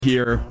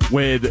Here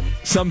with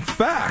some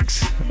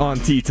facts on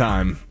Tea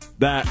Time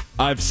that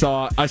I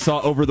saw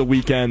over the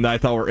weekend that I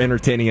thought were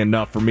entertaining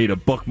enough for me to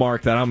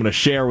bookmark that I'm going to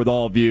share with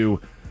all of you,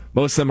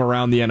 most of them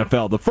around the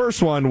NFL. The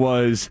first one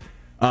was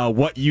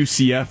what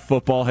UCF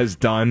football has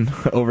done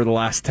over the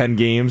last 10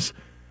 games.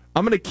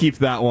 I'm going to keep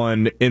that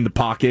one in the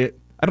pocket.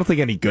 I don't think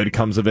any good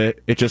comes of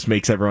it. It just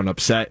makes everyone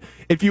upset.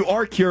 If you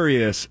are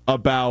curious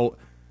about,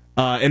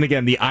 and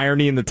again, the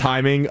irony and the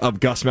timing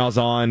of Gus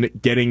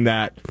Malzahn getting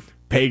that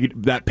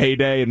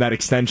payday and that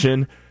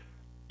extension,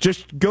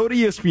 just go to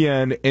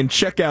ESPN and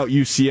check out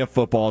UCF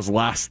football's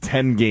last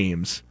 10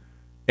 games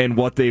and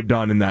what they've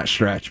done in that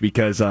stretch,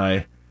 because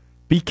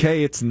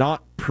BK, it's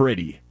not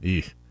pretty.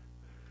 Yeah,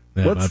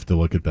 I have to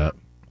look at that.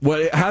 What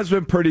it has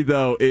been pretty,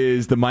 though,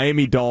 is the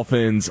Miami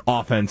Dolphins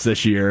offense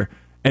this year,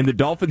 and the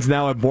Dolphins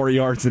now have more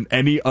yards than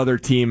any other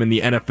team in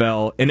the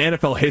NFL, in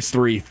NFL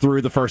history,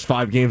 through the first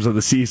 5 games of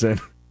the season.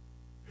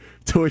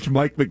 To which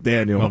Mike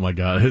McDaniel. Oh my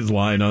God, his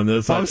line on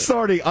this. I'm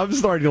starting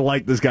to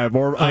like this guy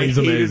more. I hated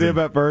amazing. him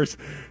at first.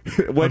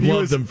 I've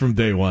loved him from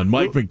day one.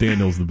 Mike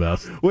McDaniel's the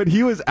best. When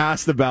he was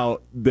asked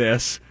about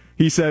this,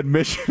 he said,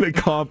 "Mission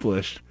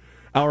accomplished.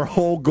 Our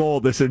whole goal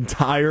this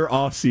entire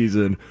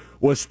offseason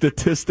was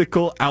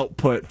statistical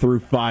output through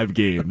 5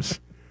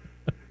 games."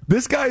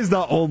 This guy is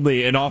not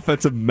only an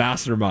offensive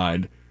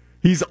mastermind,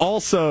 he's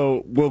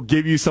also will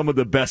give you some of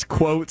the best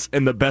quotes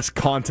and the best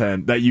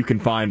content that you can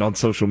find on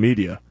social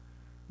media.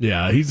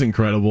 Yeah, he's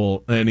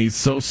incredible, and he's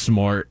so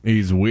smart.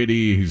 He's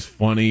witty, he's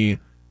funny,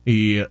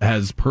 he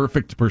has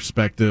perfect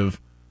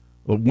perspective.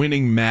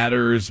 Winning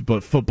matters,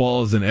 but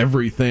football isn't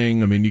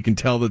everything. I mean, you can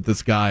tell that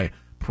this guy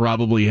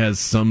probably has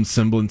some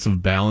semblance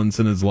of balance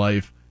in his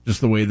life,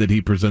 just the way that he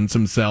presents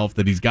himself,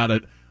 that he's got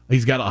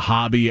a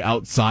hobby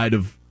outside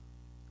of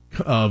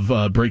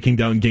breaking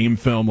down game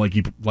film, like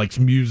he likes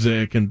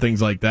music and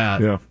things like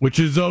that, which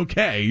is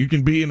okay. You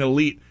can be an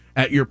elite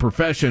at your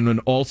profession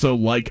and also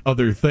like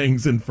other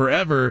things. And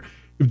forever,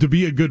 to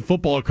be a good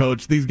football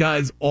coach, these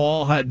guys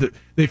all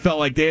they felt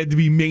like they had to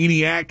be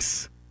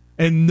maniacs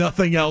and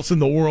nothing else in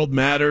the world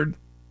mattered.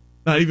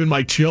 Not even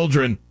my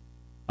children.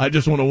 I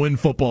just want to win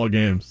football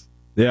games.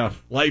 Yeah.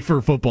 Lifer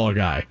football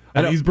guy.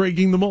 And he's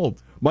breaking the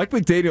mold. Mike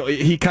McDaniel,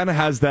 he kind of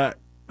has that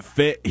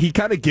fit. He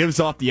kind of gives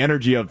off the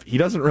energy of he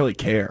doesn't really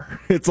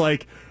care. It's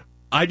like,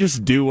 I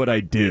just do what I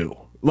do.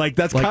 Like,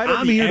 that's kind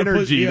of the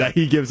energy that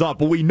he gives off.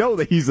 But we know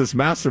that he's this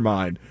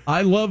mastermind.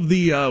 I love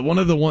the one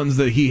of the ones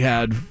that he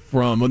had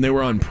from when they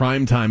were on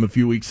primetime a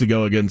few weeks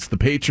ago against the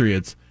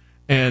Patriots.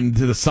 And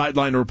the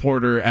sideline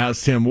reporter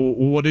asked him,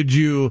 what did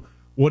you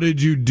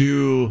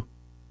do?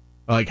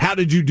 Like, how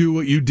did you do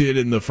what you did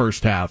in the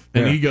first half?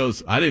 And he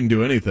goes, I didn't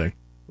do anything.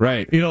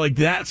 Right. You know, like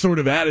that sort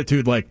of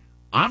attitude, like,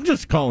 I'm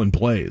just calling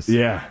plays.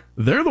 Yeah.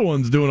 They're the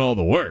ones doing all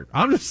the work.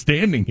 I'm just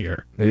standing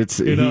here. It's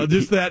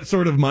that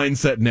sort of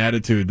mindset and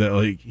attitude that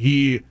like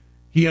he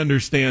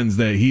understands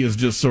that he is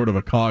just sort of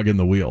a cog in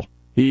the wheel.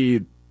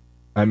 He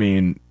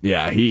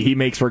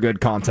makes for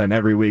good content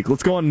every week.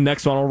 Let's go on to the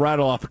next one. I'll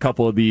rattle off a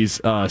couple of these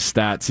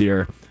stats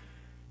here.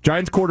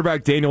 Giants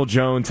quarterback Daniel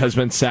Jones has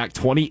been sacked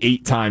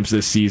 28 times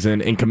this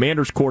season, and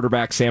Commanders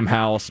quarterback Sam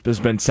Howell has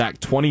been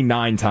sacked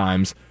 29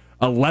 times.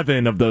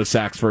 11 of those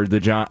sacks for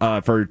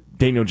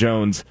Daniel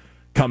Jones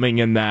coming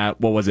in that,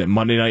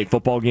 Monday Night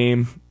Football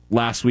game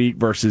last week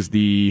versus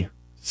the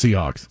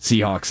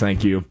Seahawks,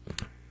 thank you.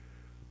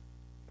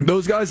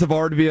 Those guys have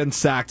already been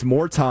sacked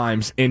more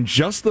times in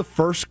just the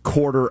first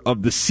quarter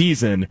of the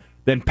season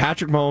than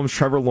Patrick Mahomes,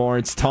 Trevor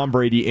Lawrence, Tom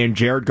Brady, and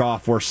Jared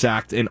Goff were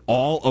sacked in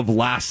all of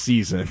last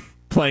season,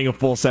 playing a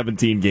full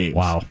 17 games.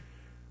 Wow.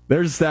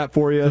 There's a stat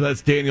for you. So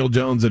that's Daniel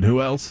Jones and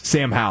who else?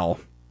 Sam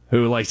Howell,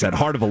 who, like I said,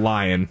 heart of a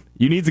lion.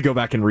 You need to go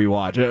back and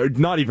rewatch.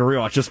 Not even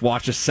rewatch, just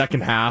watch the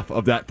second half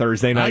of that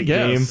Thursday night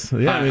game.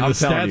 Yeah, I mean, the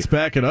stats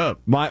back it up.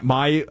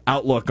 My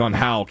outlook on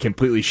Howell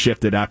completely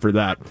shifted after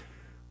that.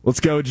 Let's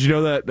go. Did you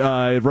know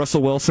that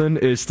Russell Wilson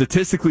is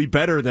statistically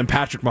better than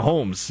Patrick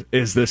Mahomes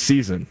is this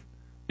season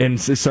in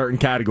certain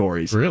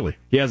categories? Really?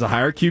 He has a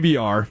higher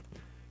QBR.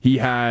 He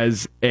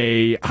has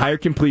a higher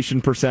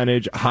completion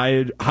percentage,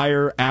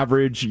 higher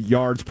average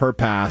yards per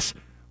pass,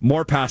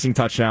 more passing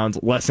touchdowns,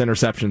 less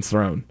interceptions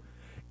thrown.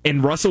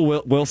 And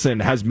Russell Wilson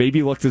has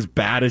maybe looked as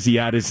bad as he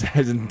had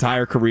his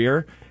entire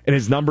career, and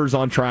his numbers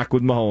on track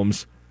with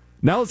Mahomes.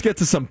 Now let's get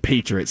to some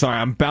Patriots. Sorry,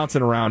 I'm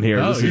bouncing around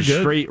here. This is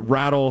straight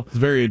rattle. It's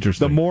very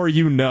interesting. The more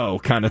you know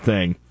kind of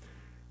thing.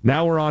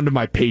 Now we're on to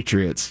my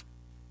Patriots.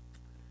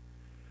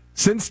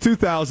 Since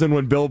 2000,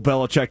 when Bill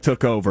Belichick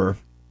took over,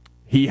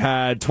 he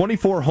had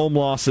 24 home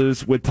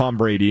losses with Tom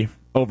Brady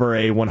over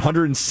a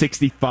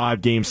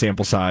 165-game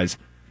sample size.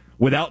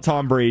 Without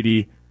Tom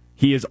Brady,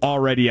 he is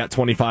already at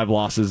 25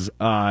 losses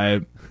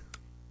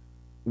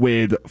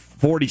with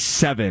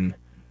 47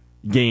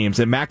 games.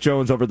 And Mac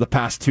Jones over the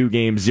past 2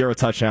 games, 0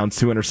 touchdowns,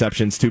 2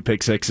 interceptions, 2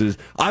 pick sixes.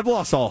 I've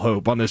lost all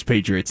hope on this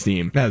Patriots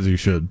team. As you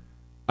should.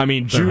 I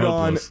mean,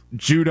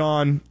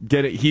 Judon,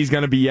 get it. He's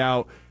going to be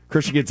out.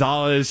 Christian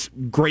Gonzalez,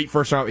 great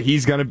first round.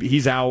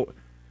 He's out.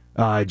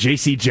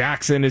 J.C.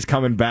 Jackson is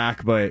coming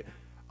back, but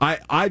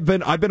I've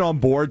been on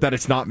board that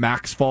it's not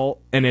Mac's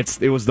fault, and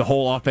it was the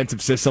whole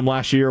offensive system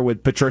last year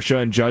with Patricia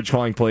and Judge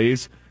calling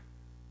plays.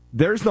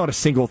 There's not a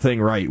single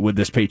thing right with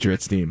this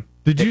Patriots team.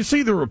 Did you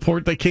see the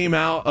report that came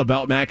out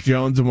about Mac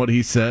Jones and what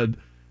he said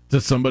to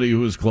somebody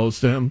who was close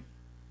to him?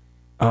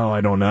 Oh,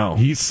 I don't know.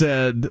 He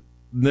said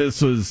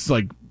this is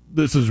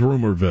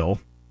Rumorville.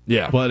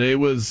 Yeah. But it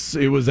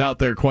was out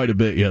there quite a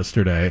bit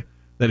yesterday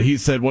that he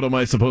said, "What am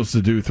I supposed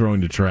to do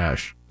throwing to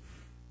trash?"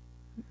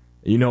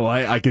 You know,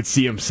 I could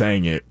see him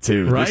saying it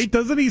too. Right?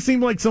 Doesn't he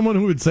seem like someone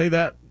who would say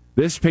that?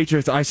 This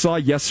Patriots, I saw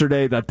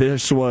yesterday that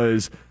this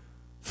was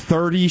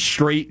 30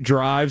 straight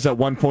drives at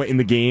one point in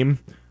the game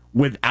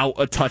without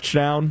a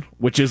touchdown,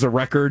 which is a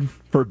record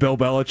for Bill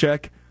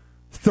Belichick.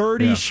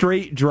 30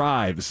 straight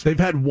drives. They've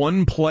had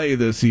one play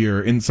this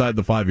year inside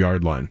the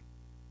 5-yard line.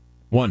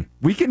 One.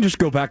 We can just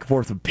go back and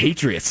forth with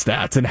Patriots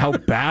stats and how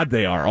bad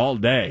they are all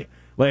day.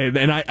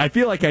 And I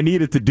feel like I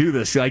needed to do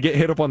this. I get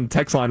hit up on the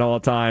text line all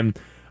the time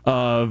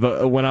of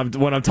when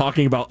I'm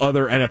talking about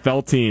other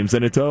NFL teams,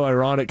 and it's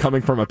ironic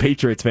coming from a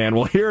Patriots fan.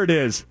 Well, here it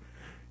is.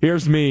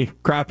 Here's me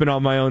crapping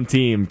on my own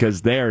team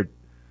because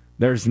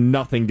there's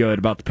nothing good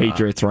about the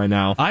Patriots right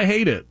now. I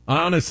hate it.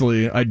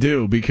 Honestly, I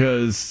do,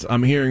 because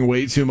I'm hearing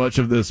way too much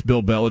of this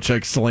Bill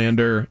Belichick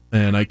slander,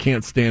 and I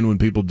can't stand when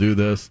people do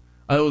this.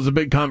 It was a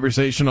big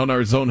conversation on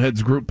our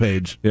Zoneheads group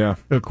page. Yeah.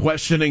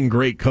 Questioning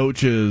great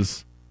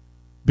coaches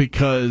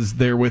because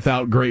they're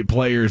without great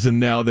players and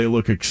now they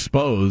look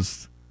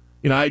exposed.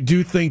 You know, I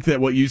do think that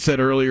what you said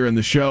earlier in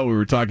the show, we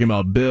were talking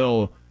about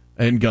Bill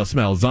and Gus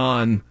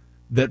Malzahn,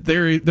 that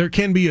there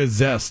can be a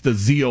zest, a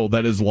zeal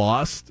that is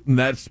lost, and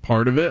that's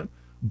part of it.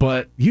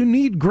 But you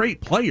need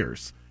great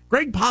players.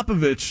 Greg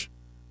Popovich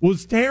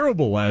was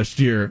terrible last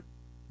year.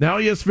 Now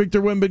he has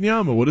Victor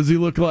Wembanyama. What does he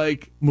look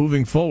like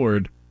moving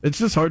forward? It's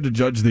just hard to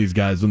judge these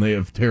guys when they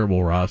have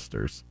terrible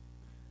rosters.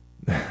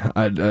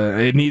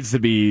 It needs to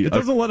be. It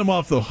doesn't let them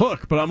off the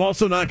hook, but I'm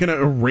also not going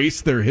to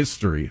erase their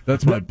history.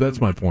 That's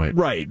my point.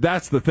 Right.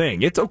 That's the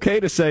thing. It's okay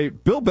to say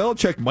Bill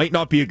Belichick might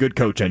not be a good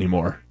coach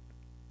anymore.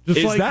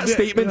 Is that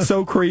statement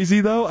so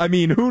crazy, though? I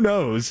mean, who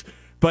knows?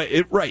 But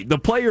the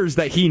players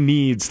that he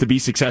needs to be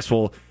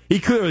successful, he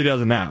clearly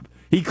doesn't have.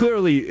 It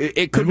could be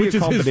a combination. Which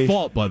is his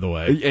fault, by the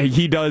way.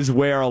 He does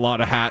wear a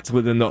lot of hats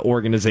within the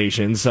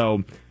organization,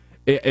 so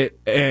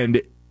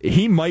and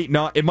he might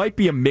not. It might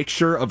be a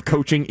mixture of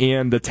coaching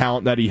and the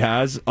talent that he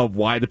has of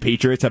why the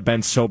Patriots have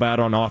been so bad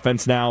on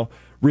offense now,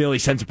 really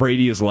since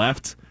Brady has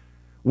left.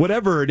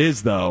 Whatever it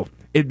is, though,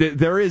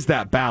 there is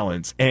that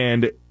balance,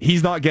 and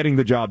he's not getting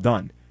the job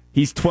done.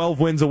 He's 13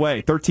 wins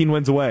away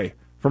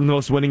from the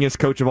most winningest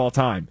coach of all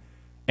time.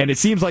 And it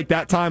seems like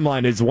that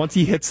timeline is once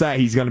he hits that,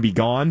 he's going to be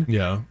gone.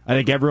 Yeah. I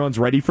think everyone's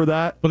ready for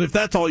that. But if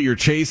that's all you're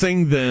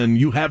chasing, then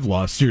you have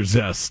lost your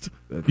zest.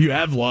 You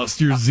have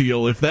lost your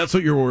zeal, if that's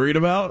what you're worried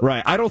about.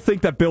 Right. I don't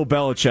think that Bill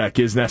Belichick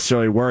is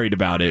necessarily worried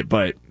about it,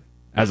 but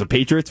as a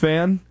Patriots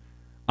fan,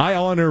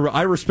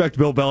 I respect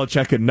Bill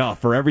Belichick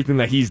enough for everything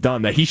that he's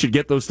done that he should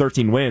get those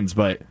 13 wins,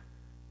 but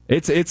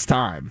it's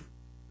time.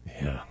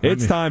 Yeah,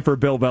 it's time for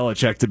Bill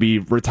Belichick to be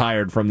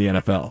retired from the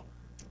NFL.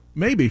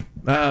 Maybe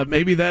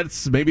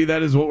that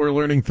is what we're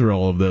learning through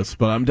all of this.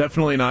 But I'm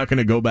definitely not going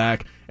to go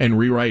back and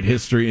rewrite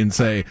history and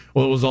say,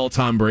 well, it was all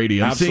Tom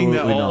Brady. I'm seeing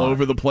that all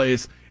over the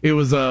place. It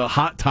was a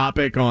hot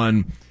topic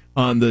on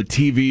the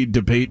TV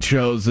debate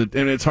shows, and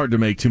it's hard to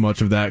make too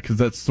much of that because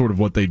that's sort of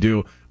what they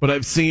do. But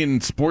I've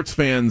seen sports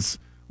fans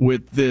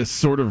with this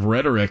sort of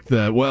rhetoric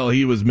that, well,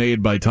 he was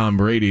made by Tom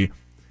Brady.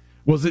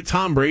 Was it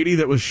Tom Brady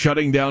that was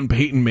shutting down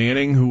Peyton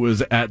Manning, who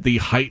was at the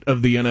height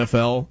of the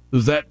NFL?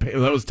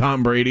 That was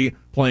Tom Brady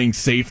playing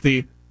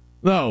safety?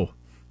 No.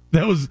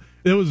 That was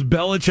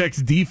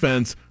Belichick's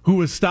defense, who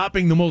was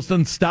stopping the most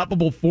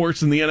unstoppable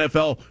force in the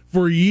NFL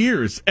for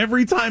years,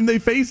 every time they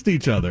faced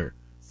each other.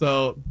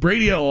 So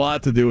Brady had a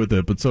lot to do with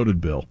it, but so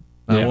did Bill.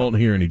 I won't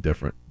hear any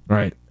different.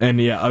 Right.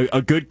 And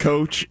a good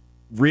coach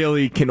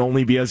really can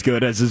only be as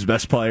good as his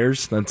best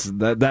players.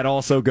 That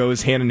also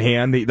goes hand in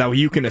hand. That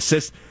you can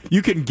assist,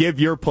 you can give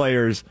your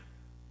players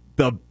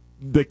the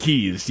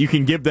keys. You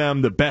can give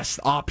them the best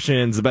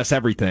options, the best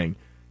everything.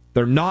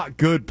 They're not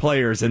good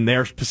players in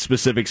their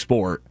specific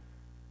sport,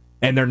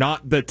 and they're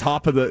not the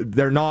top of the.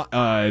 They're not.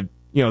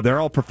 They're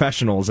all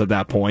professionals at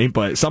that point,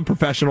 but some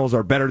professionals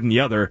are better than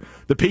the other.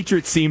 The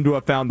Patriots seem to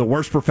have found the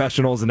worst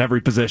professionals in every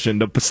position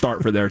to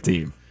start for their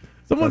team.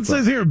 Someone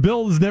says here,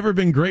 Bill has never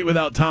been great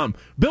without Tom.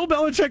 Bill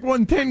Belichick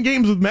won 10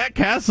 games with Matt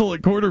Castle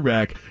at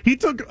quarterback. He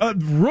took a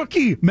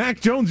rookie, Mac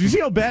Jones. You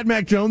see how bad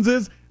Mac Jones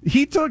is?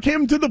 He took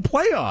him to the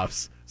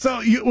playoffs.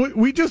 So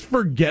we just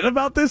forget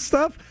about this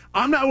stuff?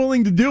 I'm not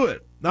willing to do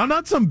it. I'm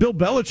not some Bill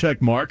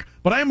Belichick mark,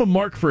 but I am a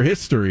mark for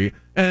history,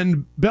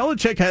 and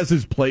Belichick has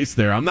his place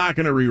there. I'm not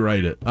going to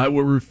rewrite it. I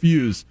will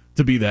refuse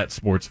to be that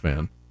sports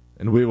fan.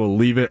 And we will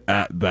leave it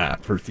at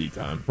that for Tea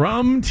Time.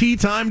 From Tea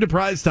Time to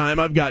Prize Time,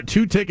 I've got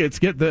 2 tickets.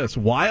 Get this.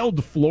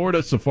 Wild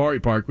Florida Safari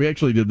Park. We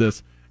actually did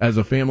this as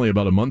a family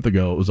about a month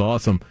ago. It was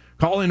awesome.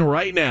 Call in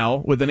right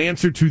now with an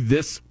answer to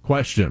this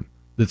question.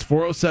 That's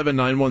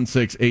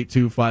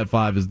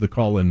 407-916-8255 is the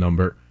call-in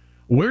number.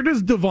 Where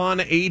does Devon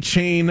A.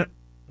 Chan,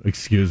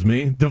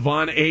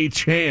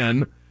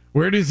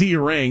 where does he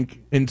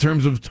rank in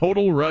terms of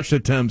total rush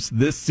attempts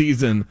this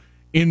season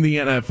in the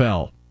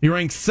NFL? He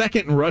ranks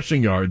second in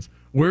rushing yards.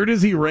 Where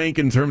does he rank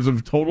in terms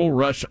of total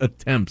rush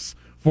attempts?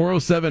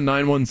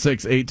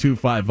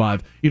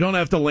 407-916-8255. You don't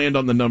have to land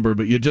on the number,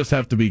 but you just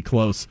have to be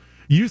close.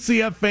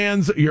 UCF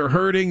fans, you're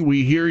hurting.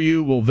 We hear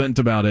you. We'll vent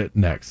about it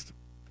next.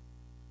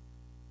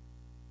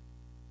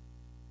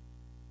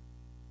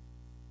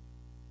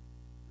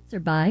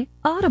 By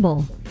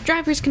Audible.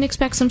 Drivers can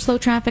expect some slow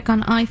traffic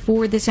on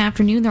I-4 this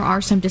afternoon. There are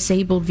some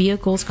disabled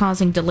vehicles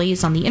causing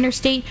delays on the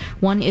interstate.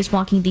 One is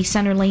blocking the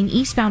center lane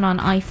eastbound on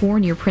I-4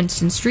 near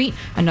Princeton Street.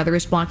 Another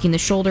is blocking the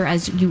shoulder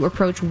as you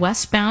approach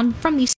westbound from the